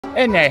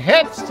And the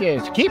hits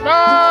just keep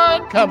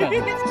on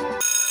coming.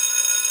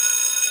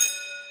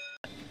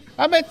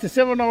 I'm at the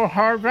Seminole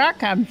Hard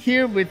Rock. I'm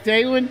here with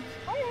Daylon.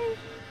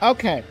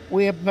 Okay,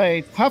 we have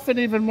played Puff and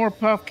Even More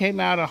Puff came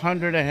out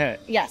 100 ahead.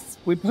 Yes.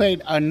 We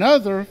played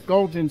another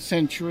Golden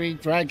Century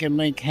Dragon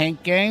Link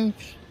Hank game,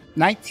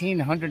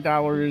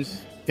 $1,900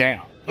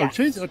 down.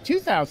 Yes. Or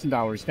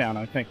 $2,000 down,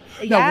 I think.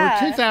 Yeah.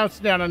 No, we're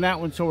 $2,000 down on that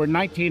one, so we're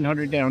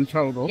 $1,900 down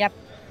total. Yep.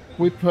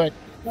 We put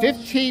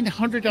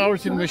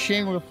 $1,500 in the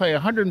machine. We'll play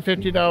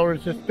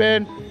 $150 to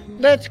spin.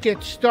 Let's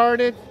get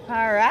started.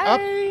 All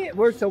right.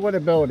 Where's the what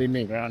ability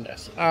meter on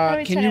this? me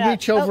Can set you it up.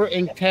 reach over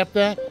and tap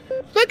that?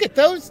 Look at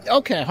those.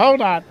 Okay,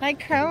 hold on. My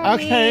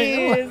cronies.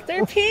 Okay.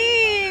 They're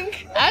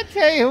pink. I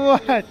tell you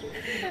what, They're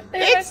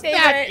it's my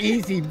not favorite.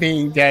 easy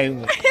being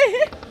Daylon.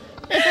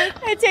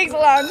 It takes a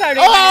long time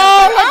to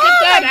Oh, get look at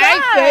that. my I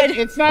God. said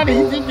it's not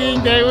easy being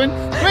Daylon.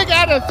 We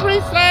got a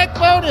 3-flag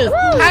bonus.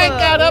 I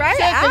got right upset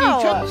that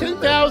out. he took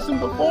 2,000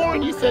 before,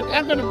 and you said,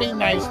 I'm going to be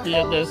nice to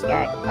you this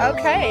time.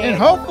 Okay. And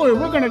hopefully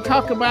we're going to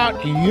talk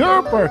about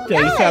your birthday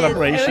Yes,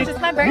 celebration. it was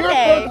just my Your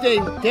birthday.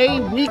 birthday day,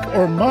 week,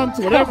 or month,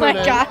 Oh whatever my it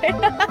is.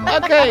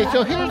 God. Okay,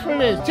 so here's what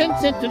it is.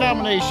 10-cent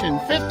denomination,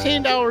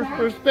 $15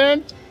 per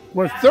spin.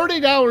 We're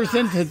 $30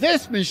 into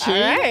this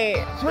machine. All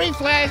right. 3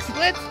 flags.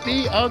 Let's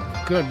be a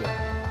good one.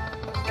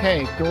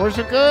 Okay, doors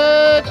are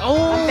good.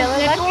 Oh, I'm feeling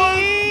that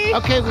lucky. door.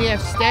 Okay, we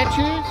have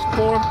statues,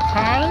 4 of a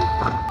kind.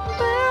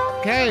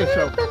 Okay,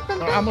 so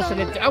we're almost at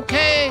it.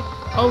 Okay.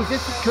 Oh,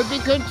 this could be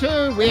good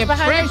too. We have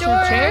Behind the treasure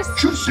doors.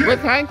 chests with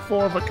Hank,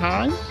 4 of a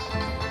kind.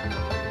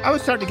 I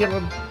was starting to get a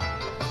little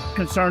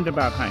concerned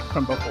about Hank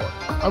from before.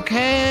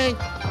 Okay,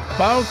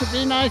 balls would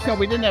be nice. No,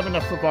 we didn't have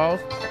enough for balls.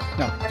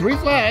 No, 3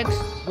 flags.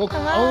 We'll,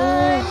 Come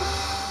on.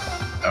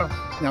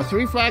 now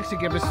 3 flags to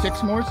give us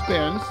 6 more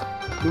spins.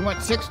 We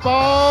want 6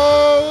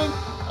 balls.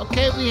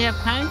 Okay, we have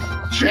Hank.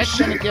 That's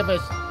going to give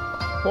us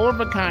 4 of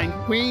a kind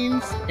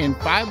queens and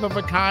 5 of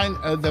a kind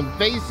of the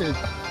vases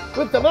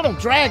with the little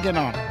dragon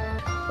on it.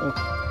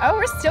 Oh,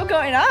 we're still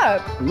going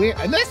up.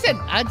 Listen,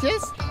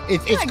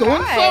 it's my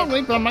going God.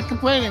 slowly, but I'm not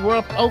complaining. We're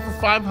up over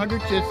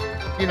 500.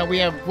 We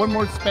have 1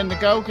 more spin to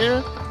go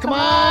here. Come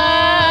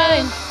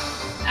on.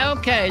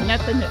 Okay,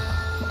 nothing.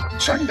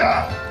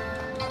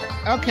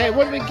 Okay,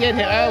 what did we get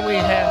here? Oh, we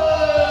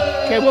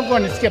have. Okay, we're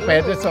going to skip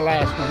ahead. This is the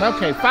last one.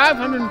 Okay,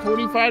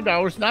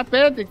 $545. Not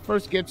bad to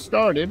first get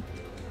started.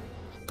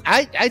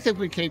 I think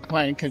we keep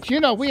playing because,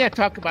 we had to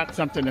talk about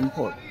something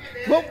important.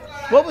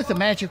 What was the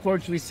magic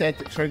words we said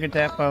that triggered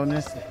that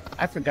bonus?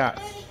 I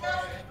forgot.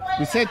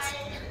 We said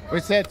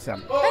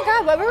something. Oh my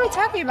God, what were we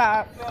talking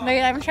about?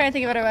 I'm trying to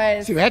think of what it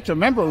was. So you have to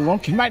remember,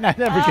 you might not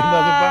ever get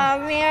another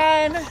bonus. Oh,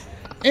 man.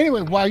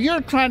 Anyway, while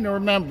you're trying to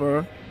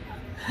remember,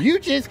 you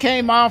just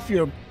came off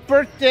your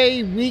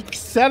birthday week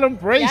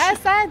celebration.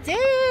 Yes, I did.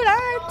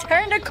 I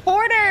turned a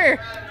quarter.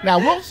 Now,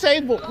 we'll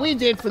save what we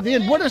did for the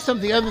end. What are some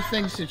of the other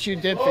things that you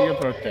did for your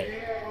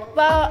birthday?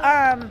 Well,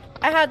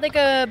 I had like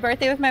a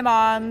birthday with my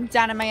mom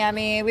down in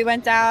Miami. We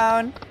went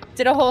down,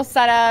 did a whole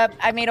setup.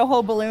 I made a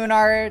whole balloon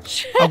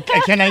arch. Okay,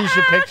 can I use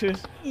your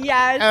pictures?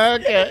 Yes.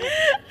 Okay.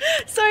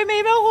 So I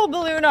made a whole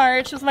balloon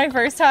arch. It was my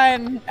first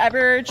time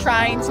ever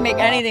trying to make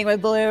anything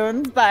with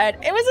balloons, but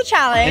it was a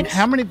challenge. And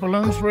how many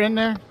balloons were in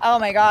there? Oh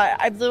my God.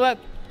 I blew up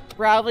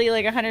probably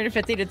like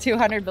 150 to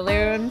 200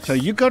 balloons. So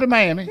you go to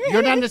Miami,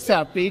 you're down to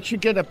South Beach, you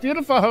get a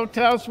beautiful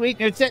hotel suite, and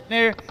you're sitting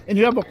there, and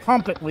you have a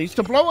pump at least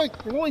to blowing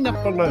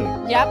up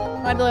balloons. Yep.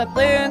 I blew up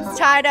balloons,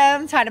 tied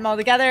them all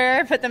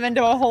together, put them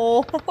into a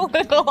whole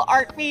little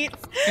art piece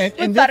with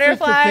And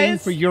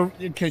butterflies. this is the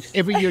thing because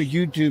every year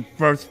you do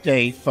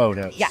birthday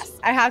photos. Yes,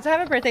 I have to have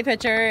a birthday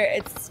picture.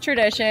 It's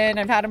tradition.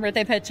 I've had a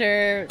birthday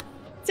picture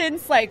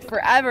since like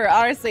forever,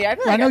 honestly. I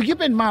feel like I know you've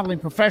been modeling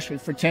professionally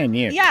for 10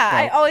 years. Yeah, so.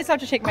 I always have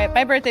to take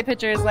my birthday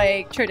picture is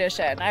like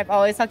tradition. I've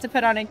always have to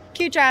put on a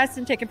cute dress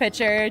and take a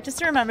picture just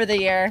to remember the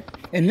year.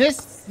 And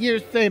this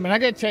year's theme, and I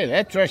got to tell you,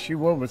 that dress you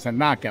wore was a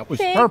knockout. It was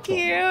Thank purple.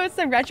 you. It's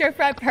a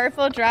retrofit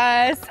purple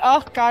dress.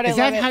 Oh God, I Is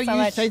love that how it so you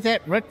much. say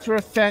that?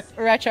 Retrofit?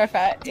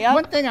 Retrofit. Yep.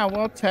 One thing I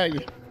will tell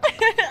you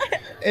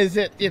is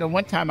that,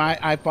 one time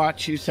I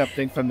bought you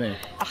something from there.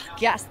 Oh,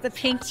 yes, the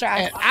pink dress.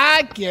 And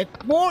I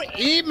get more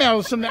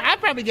emails from them. I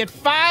probably get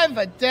 5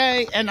 a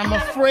day, and I'm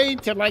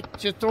afraid to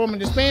just throw them in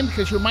the spam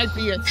because you might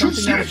be at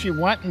something else you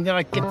want, and then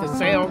get the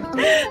sale.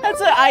 That's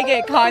what I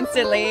get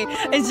constantly.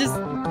 It's just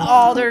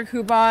all their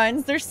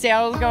coupons, their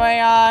sales going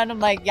on. I'm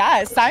like,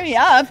 yeah, sign me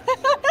up.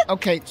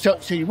 Okay, so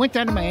you went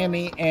down to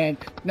Miami, and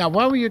now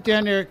while you were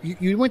down there,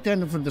 you went down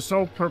there for the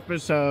sole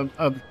purpose of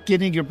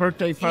getting your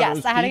birthday photos.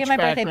 Yes, I had to get my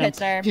birthday background.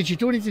 picture. Did you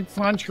do anything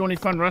fun? Did you go to any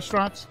fun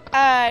restaurants?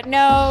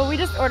 No, we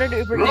just ordered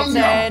Uber Eats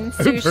and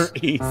Uber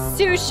Eats.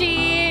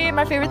 Sushi,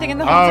 my favorite thing in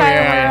the whole Oh, entire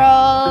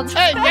yeah. world.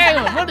 Hey,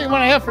 Daylon, what do you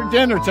want to have for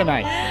dinner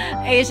tonight?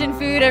 Asian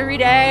food every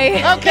day.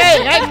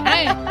 Okay,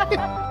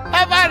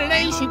 how about an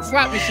Asian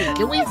slot machine?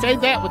 Can we say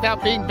that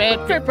without being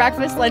bad? For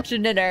breakfast, lunch,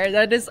 and dinner.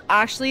 That is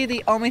actually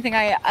the only thing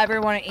I ever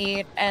want to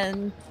eat.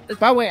 And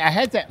By the way, I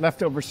had that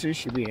leftover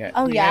sushi we had.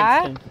 Oh, We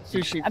yeah? had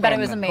sushi I bet it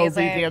from was Kobe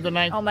amazing. the other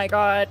night. Oh my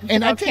God.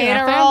 And I Okay, tell you,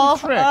 I found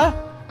the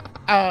trick.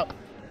 And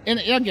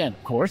again,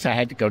 of course, I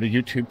had to go to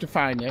YouTube to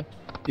find it.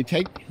 You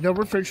take the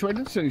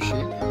refrigerated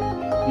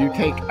sushi. You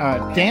take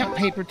a damp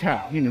paper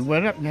towel. You know,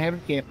 wet up and have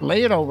it damp.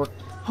 Lay it over.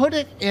 Put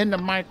it in the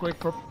microwave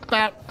for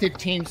about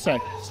 15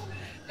 seconds.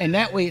 And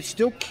that way it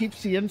still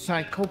keeps the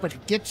inside cold, but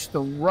it gets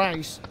the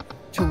rice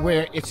to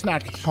where it's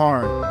not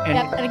hard. And,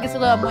 Yep, and it gets a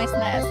little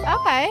moistness.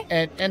 Okay.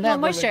 And A little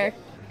moisture.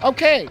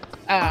 Okay.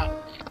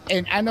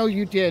 And I know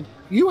you did.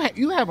 You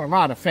have a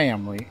lot of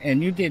family,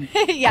 and you did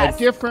Yes. a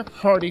different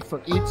party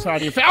for each side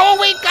of your family. Oh,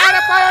 we got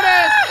a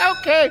bonus!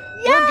 Okay,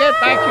 we'll get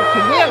back to it,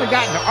 because we haven't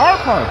gotten to our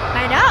party.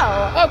 I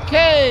know.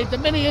 Okay, the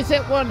mini is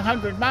at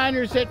 100,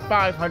 minors at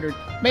 500,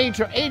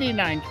 major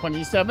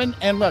 89.27,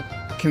 and look,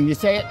 can you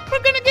say it? We're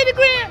gonna get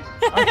 $1,000.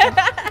 Okay.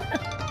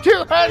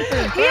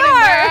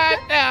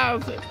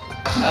 229,000.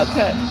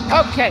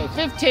 Okay,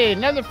 15,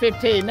 another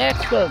 15,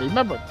 that's 30.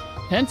 Remember,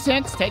 10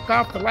 cents, take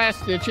off the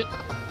last digit.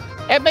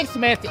 That makes the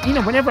math, you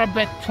know, whenever I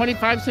bet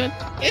 25 cents,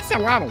 it's a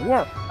lot of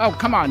work. Oh,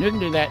 come on, you can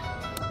do that.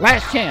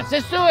 Last chance,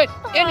 let's do it.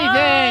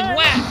 Anything,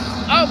 whack.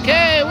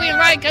 Okay, we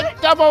like a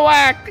double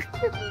whack.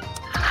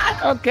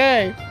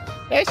 Okay,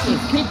 let's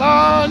just keep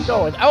on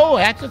going. Oh,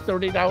 that's a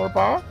 $30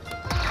 ball.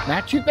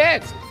 Not too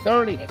bad.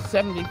 30,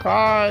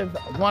 75,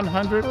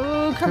 100.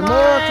 Ooh, come more.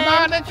 on. Come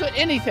on, that's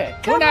anything.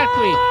 Come We're not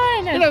greedy.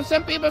 on. You know,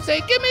 some people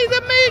say, give me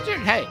the major.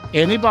 Hey,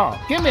 any ball.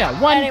 Give me a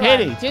one Anyone.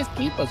 penny. Just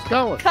keep us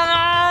going. Come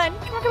on.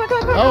 Come on, come on, come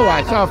on, come on. Oh,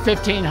 I saw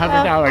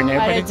 $1,500 in there,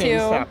 I but did it didn't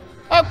too. stop.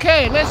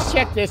 Okay, let's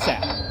check this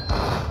out.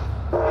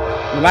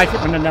 You like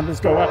it when the numbers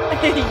go up?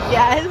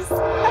 Yes.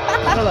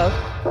 Hello.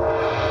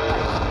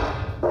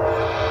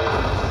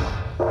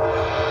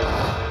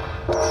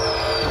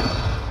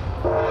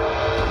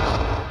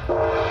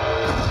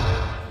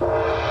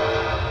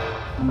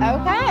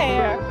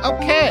 Okay.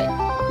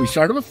 Okay, we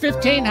started with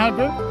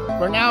 1,500.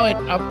 We're now at,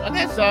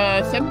 that's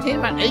 17,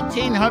 about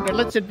 1,800.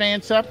 Let's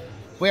advance up.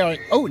 We are,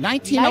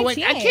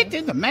 1908. I can't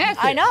do the math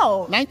here. I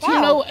know.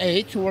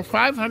 1908, so we're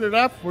 500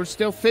 up. We're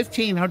still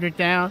 1,500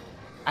 down.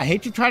 I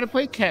hate to try to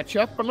play catch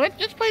up, but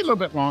let's play a little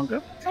bit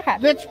longer. Okay.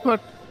 Let's put,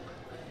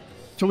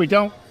 so we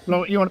don't,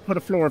 you want to put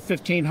a floor of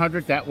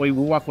 1,500? That way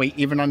we walk away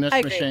even on this I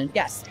agree. machine?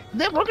 Yes.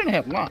 Then we're going to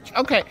have lunch.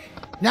 Okay,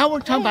 now we're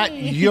talking about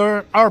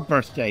our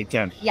birthday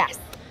dinner. Yes.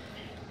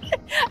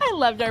 I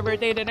loved our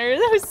birthday dinner.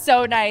 That was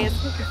so nice.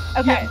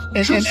 Okay.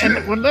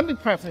 And well, let me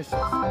preface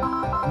this.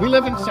 We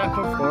live in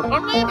Central Florida.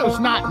 Orlando's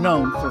not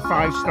known for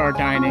five-star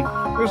dining.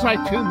 There's like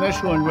 2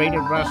 Michelin-rated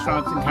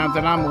restaurants in town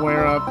that I'm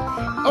aware of.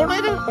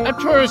 Orlando, a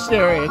tourist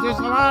area. There's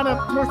a lot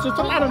of tourists. There's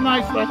a lot of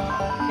nice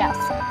restaurants.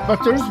 Yes.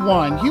 But there's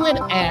one. You had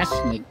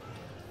asked me,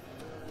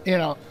 you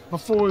know,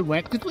 before we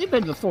went, because we've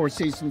been to the Four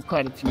Seasons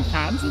quite a few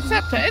times.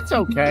 It's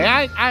okay.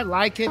 I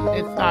like it.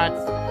 It's not,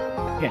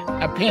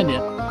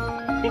 opinion.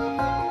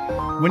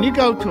 When you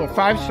go to a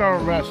 5-star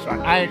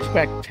restaurant, I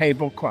expect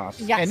tablecloths.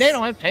 Yes, and they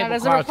don't have that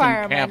is a tablecloths in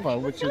requirement. Tampa,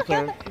 which is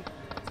their...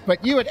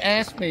 But you had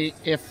asked me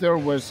if there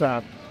was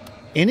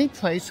any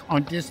place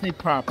on Disney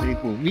property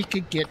where we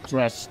could get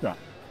dressed up.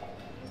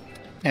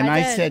 And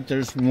I did. said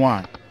there's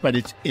one, but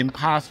it's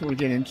impossible to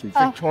get into.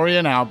 Victoria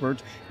and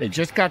Albert. They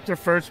just got their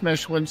first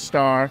Michelin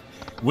star.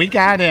 We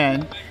got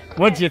in.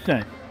 What'd you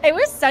think? It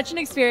was such an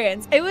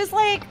experience. It was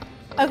like,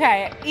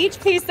 okay,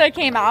 each piece that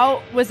came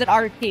out was an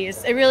art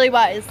piece. It really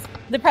was.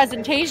 The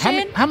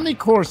presentation. How many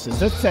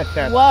courses? Let's set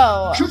that.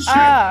 Whoa.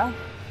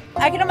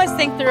 I can almost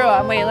think through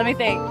them. Wait, let me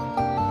think.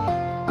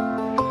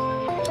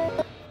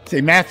 See,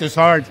 math is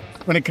hard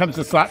when it comes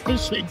to slot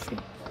machines.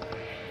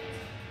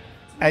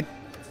 At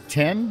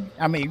 10?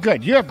 I mean,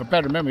 good. You have a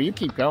better memory. You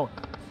keep going.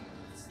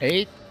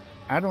 8?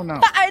 I don't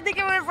know. I think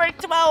it was like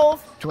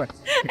 12. 12.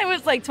 It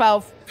was like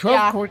 12. 12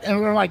 Yeah. courses,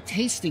 and they're like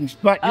tastings,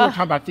 but you were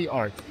talking about the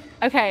art.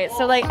 Okay,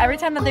 so like every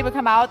time that they would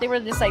come out, they were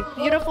just like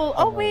beautiful.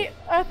 Oh wait,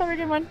 I thought we were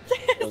doing one.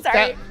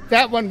 Sorry.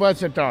 That one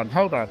wasn't done.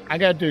 Hold on. I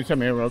got to do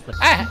something here real quick.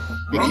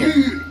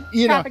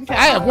 You know, Crap and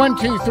I have 1,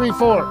 2, 3,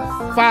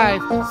 4,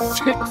 5,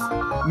 6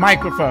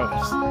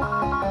 microphones.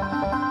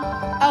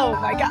 Oh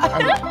my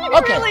god. You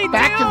Okay, really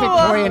back do. to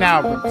Victoria and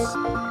Albert's.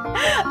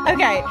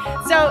 Okay,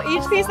 so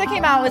each piece that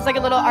came out was like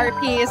a little art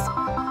piece.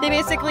 They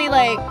basically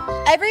like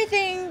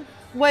everything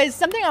was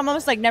something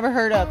almost like never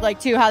heard of,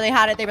 like too how they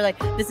had it. They were like,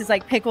 this is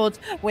like pickled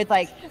with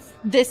like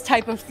this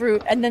type of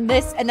fruit, and then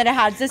this, and then it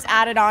had this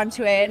added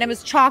onto it, and it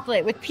was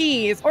chocolate with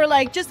peas, or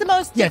like just the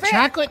most different.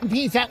 Chocolate and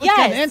peas. That was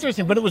kind of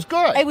interesting, but it was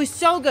good. It was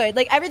so good.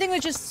 Like everything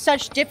was just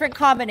such different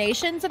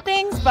combinations of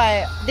things,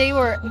 but they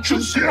were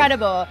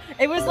incredible.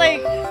 It was like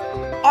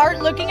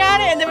art looking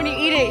at it, and then when you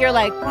eat it, you're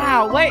like,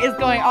 wow, what is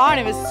going on?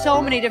 It was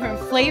so many different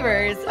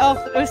flavors.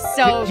 Oh, it was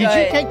so good.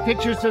 Did you take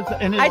pictures of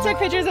I took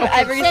pictures of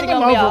every send single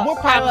them over. meal. We'll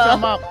pop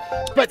some up.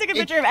 I took a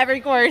picture of every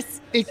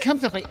course. It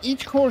comes up like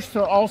each course,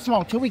 they're all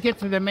small until we get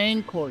to the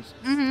main course.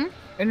 Mm-hmm.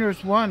 And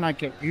there's one I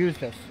could use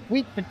a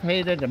sweet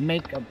potato to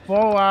make a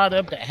bowl out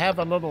of, to have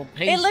a little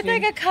pasty. It looked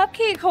like a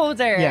cupcake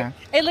holder. Yeah.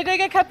 It looked like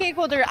a cupcake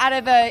holder out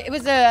of it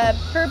was a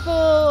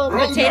purple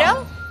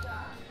potato.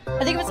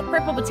 I think it was a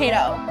purple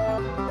potato.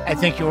 I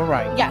think you were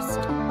right. Yes.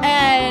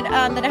 And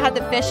then it had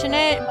the fish in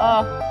it.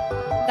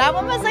 Oh, That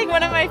one was like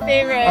one of my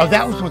favorites. Oh,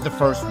 that was with the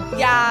first one.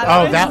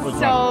 Yeah. That was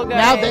so one. good.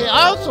 Now, they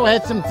also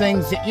had some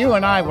things that you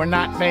and I were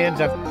not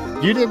fans of.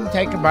 You didn't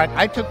take a bite.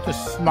 I took the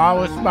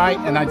smallest bite,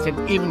 and I said,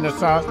 even the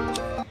sauce.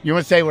 You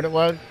want to say what it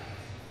was?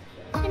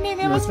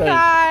 Maybe it was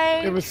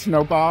fried. It was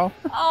Snowball.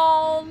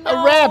 Oh, no.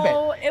 A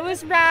rabbit. It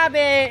was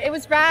rabbit. It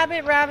was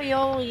rabbit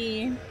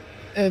ravioli.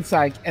 It's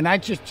like, and I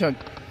just took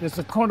just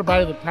a corner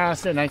bite of the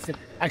pasta, and I said,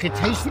 I could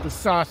taste the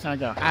sauce, and I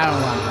go, I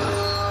don't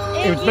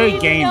like it. It was very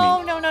gamey. No.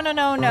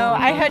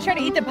 I had tried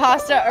to eat the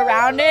pasta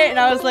around it, and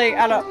I was like,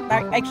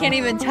 I can't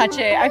even touch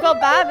it. I felt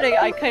bad, but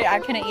I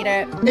couldn't eat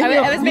it.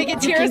 I was making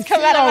tears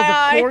come out of my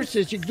eyes. The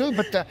courses you do,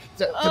 but the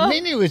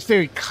menu is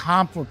very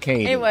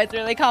complicated. It was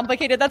really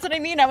complicated. That's what I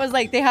mean. I was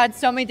like, they had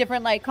so many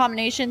different like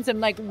combinations and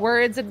like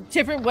words and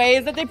different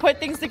ways that they put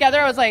things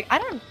together. I was like, I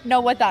don't know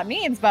what that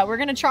means, but we're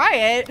gonna try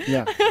it.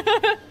 Yeah.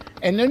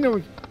 And then there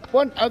was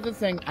one other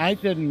thing I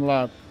didn't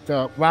love: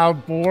 the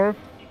wild boar.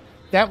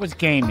 That was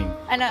gamey.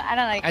 I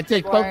don't like. I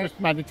think both of us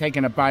might have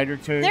taken a bite or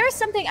two. There was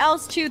something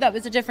else too that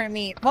was a different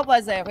meat. What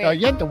was it?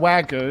 You had the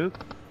wagyu.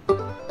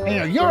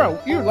 And, you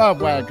love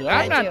wagyu.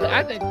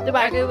 I think the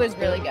wagyu was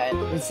really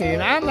good. See,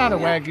 and I'm not a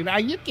wagyu. Now,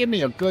 you give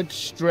me a good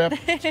strip,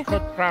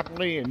 cooked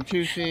properly and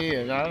juicy,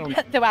 and I don't.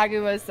 The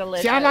wagyu was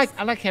delicious. See, I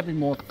like having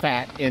more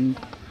fat in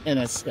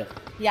a steak.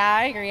 Yeah,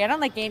 I agree. I don't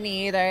like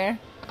gamey either.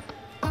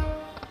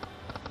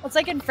 It's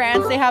like in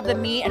France, they have the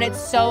meat, and it's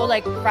so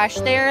like fresh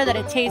there that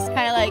it tastes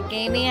kind of like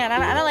gamey. And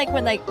I don't like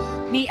when like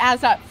meat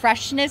has that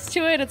freshness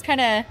to it. It's kind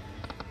of,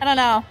 I don't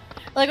know.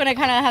 I like when it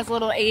kind of has a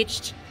little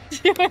aged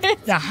to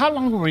it. Now, how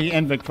long were you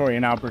in Victoria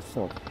and Albert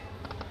for?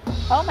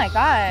 Oh my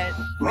God.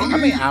 How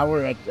many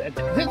hours?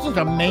 This was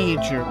a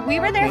major.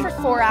 We were there for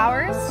 4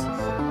 hours.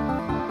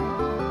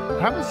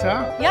 Probably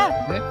so.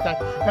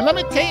 Yeah. And let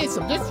me tell you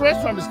something. This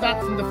restaurant is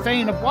not from the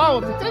faint of wow,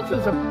 but this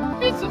is a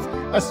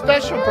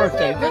special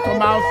birthday. This is a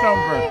milestone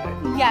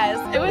birthday. Yes,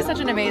 it was such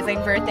an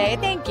amazing birthday.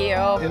 Thank you.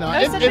 You know,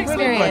 it was such an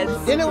experience.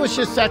 Really, and it was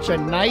just such a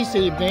nice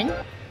evening.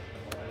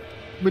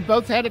 We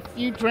both had a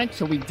few drinks,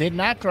 so we did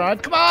not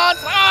drive. Come on!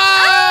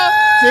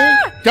 See?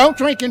 Don't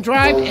drink and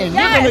drive, and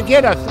you're going to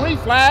get a 3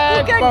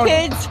 flag. Good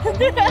kids.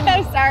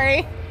 I'm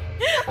sorry.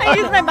 I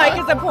used my mic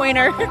as a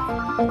pointer.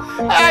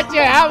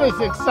 I was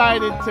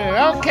excited too.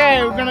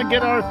 Okay, we're gonna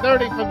get our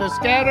 30 for the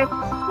scatter.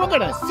 We're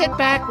gonna sit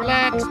back,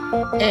 relax,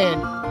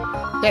 and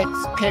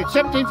that's okay.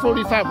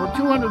 1745. We're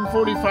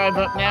 245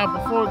 up now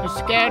before the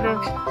scatter.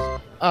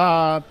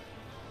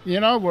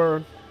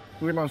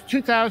 We lost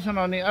 2,000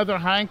 on the other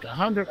hike,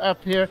 100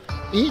 up here.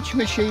 Each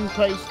machine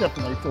plays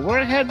differently, so we're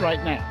ahead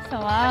right now.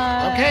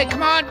 Okay,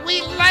 come on.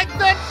 We like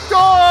the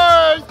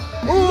doors.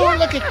 Ooh,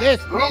 look at this.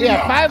 We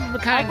have 5 of a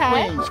kind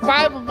queens,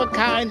 5 of a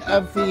kind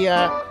of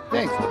the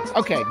things.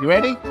 Okay, you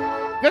ready?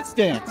 Let's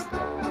dance.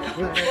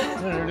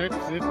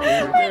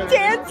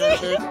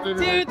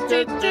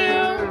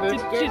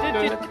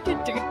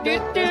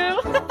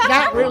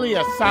 Not really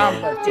a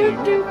samba tune.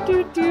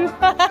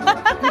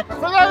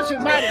 For those who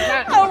might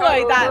have not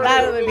known,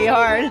 that would be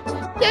hard.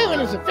 Daylon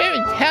is a very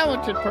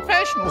talented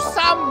professional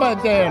samba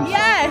dancer.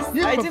 Yes,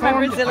 I do my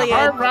Brazilian.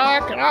 Hard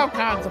rock and all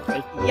kinds of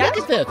places. Yep.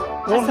 Look at this.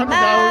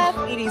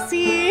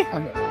 EDC.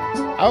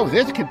 Oh,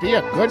 this could be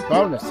a good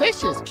bonus.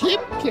 This just keep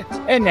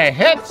and the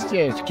hits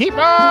just keep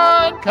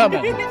on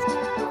coming.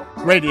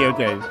 Radio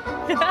day.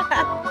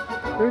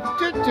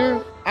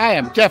 I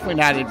am definitely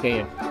not in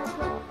band.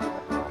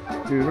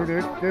 We're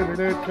doing good.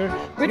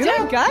 We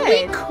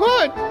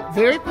could.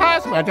 Very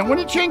possible. I don't want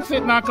to jinx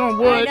it, knock on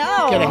wood. I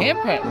know. Get a hand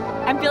pat.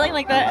 I'm feeling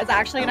like that is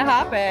actually going to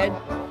happen.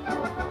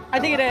 I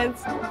think it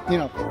is.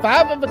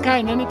 5 of a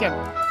kind. When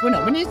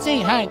you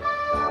see Hank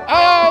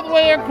all the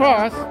way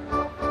across.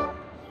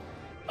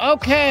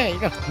 Okay.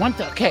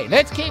 Okay,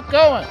 let's keep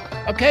going.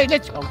 Okay,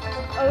 let's go.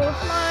 Oh,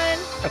 come on.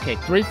 Okay,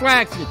 3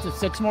 flags. It's a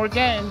 6 more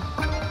game.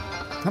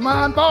 Come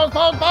on, both.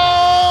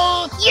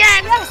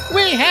 Yes!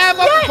 We have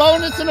a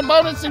bonus and a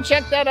bonus, and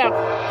check that out.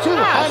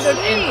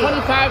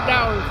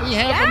 $225. We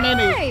have a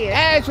mini.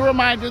 As a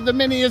reminder, the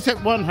mini is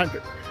at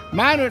 100.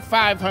 Minor at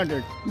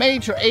 500.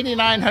 Major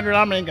 8,900.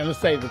 I'm not going to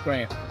say the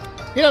grand.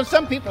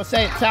 Some people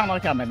say it sounds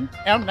like I'm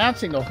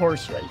announcing a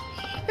horse race.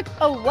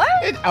 A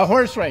what? A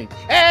horse race.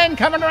 And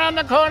coming around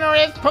the corner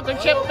is Poker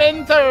Chip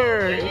in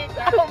 3rd.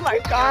 Oh my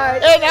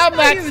God. And I'm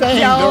not saying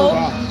they're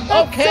wrong.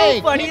 Okay.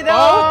 So funny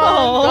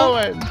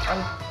though. Going.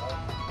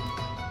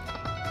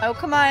 Oh,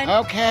 come on.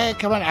 Okay,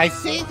 come on. I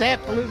see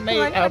that blue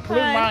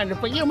miner,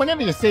 but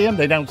whenever you see them,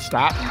 they don't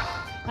stop.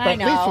 I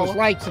know. At least there's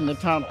lights in the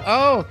tunnel.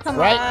 Oh, come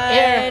right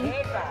on. there.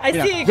 I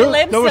see a glimpse of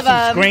them. There were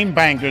some screen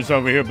bangers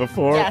over here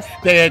before. Yes.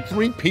 They had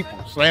 3 people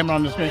slamming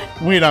on the screen.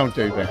 We don't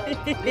do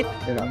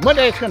that. One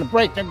day it's going to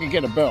break, then you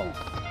get a bill.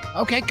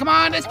 Okay, come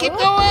on. Let's keep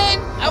going.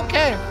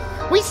 Okay.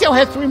 We still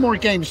have 3 more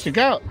games to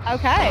go.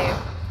 Okay.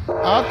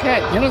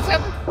 Okay. You know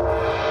something?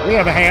 We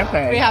have a hand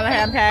pay. We have a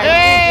hand pay. We do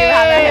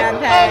have a hand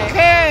pay.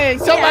 Okay.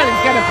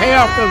 Somebody's got to pay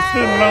off those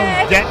student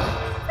loans debt.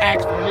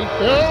 Actually,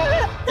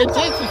 it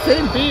just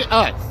seems to be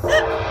us.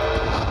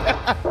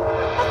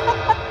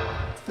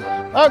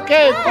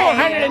 Okay,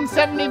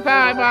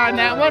 475 on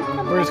that one.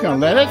 We're just going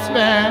to let it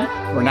spin.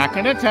 We're not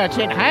going to touch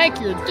it.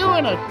 Hank, you're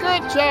doing a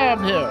good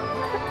job here.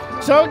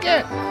 So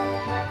again,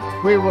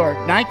 we were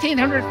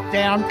 1,900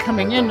 down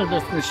coming into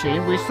this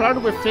machine. We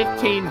started with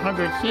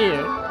 1,500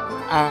 here.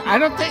 I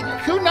don't think,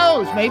 who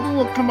knows, maybe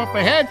we'll come up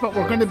ahead, but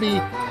we're going to be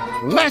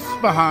less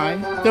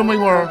behind than we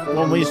were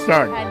when we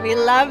started. And we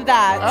love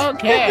that.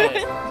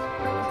 Okay.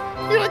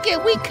 You know,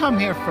 again, we come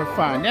here for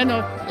fun. You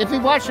know, if you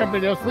watch our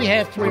videos, we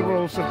have 3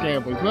 rules of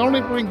gambling. We only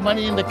bring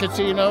money in the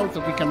casinos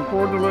if we can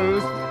afford to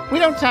lose. We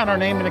don't sign our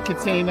name in a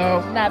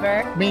casino.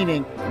 Never.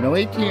 Meaning, no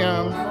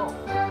ATM,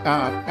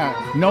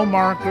 no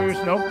markers,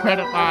 no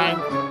credit line.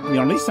 The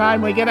only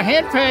sign we get a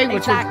hand pay,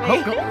 which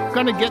we're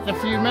going to get in a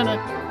few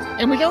minutes.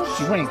 And we don't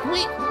drink.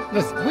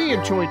 Listen, we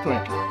enjoy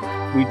drinking.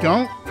 We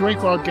don't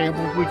drink while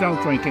gambling. We don't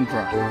drink and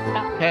drive.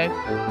 Okay?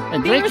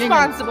 And Be drinking,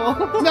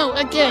 responsible. no,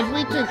 again,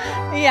 we do.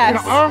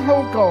 Yes. You know, our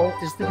whole goal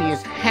is to be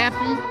as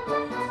happy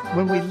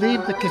when we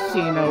leave the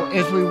casino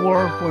as we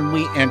were when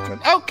we entered.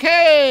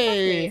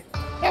 Okay!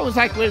 That was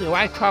like really,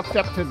 I talked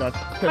up to the...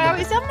 Well,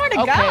 we still have more to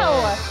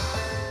go.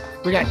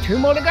 We got 2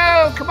 more to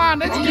go. Come on,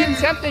 let's get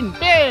something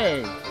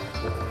big.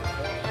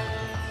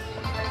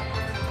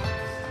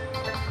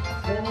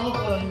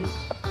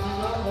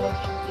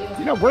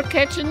 You know, we're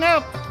catching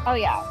up. Oh,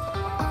 yeah.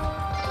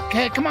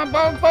 Okay, come on,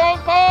 ball.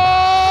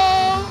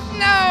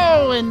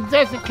 No, and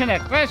doesn't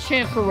connect. Last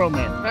chance for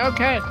romance.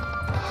 Okay.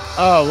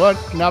 Oh, what?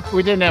 Nope,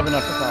 we didn't have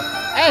enough to call.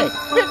 Hey,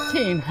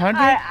 1,500.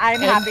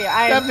 I'm happy.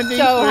 I'm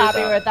so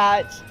happy with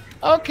that.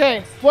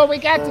 Okay, well, we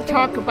got to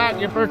talk about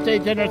your birthday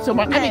dinner so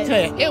much. Let me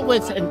tell you, it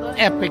was an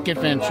epic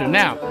adventure.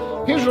 Now,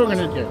 here's what we're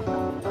going to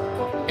do.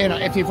 You know,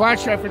 if you've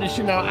watched our finish,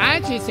 you know, I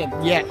just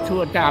have yet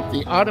to adopt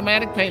the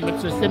automatic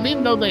payment system,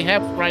 even though they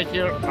have it right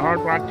here at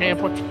Hard Rock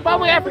Tampa.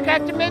 But I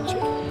forgot to mention,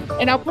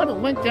 and I'll put a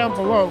link down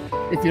below.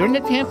 If you're in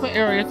the Tampa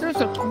area, there's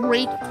a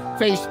great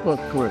Facebook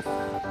group.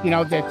 You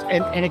know, that's,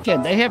 and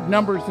again, they have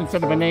numbers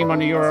instead of a name on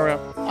the URL.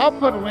 I'll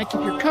put a link.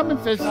 If you're coming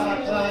visit,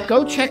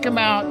 go check them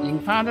out. You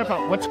can find out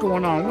about what's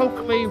going on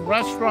locally,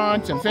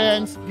 restaurants,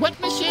 events, what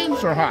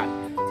machines are hot.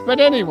 But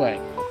anyway,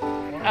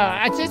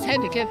 I just had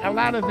to get a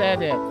lot of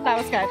that in. That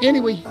was good.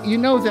 Anyway, you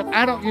know that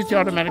I don't use the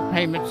automatic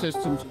payment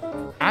systems.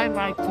 I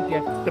like to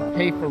get the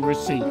paper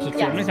receipts. It's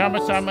the only time I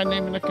sign my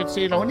name in the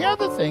casino. And the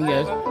other thing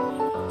is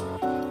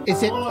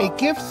it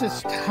gives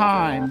us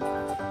time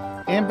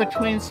in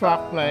between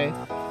slot play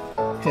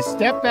to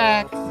step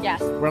back,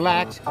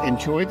 relax,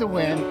 enjoy the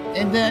win,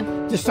 and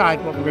then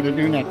decide what we're going to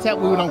do next. That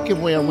way we don't give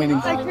away our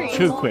winnings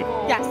too quick.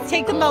 Yes,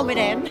 take the moment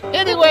in.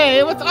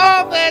 Anyway, with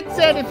all that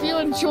said, if you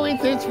enjoyed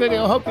this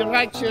video, hope you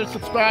like, share,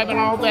 subscribe, and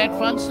all that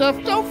fun stuff.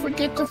 Don't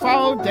forget to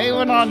follow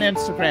Daylon on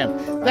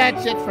Instagram.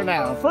 That's it for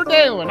now. For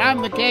Daylon,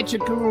 I'm the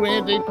Gadget Guru,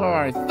 Andy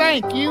Parr.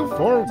 Thank you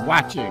for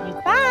watching.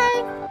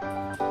 Bye.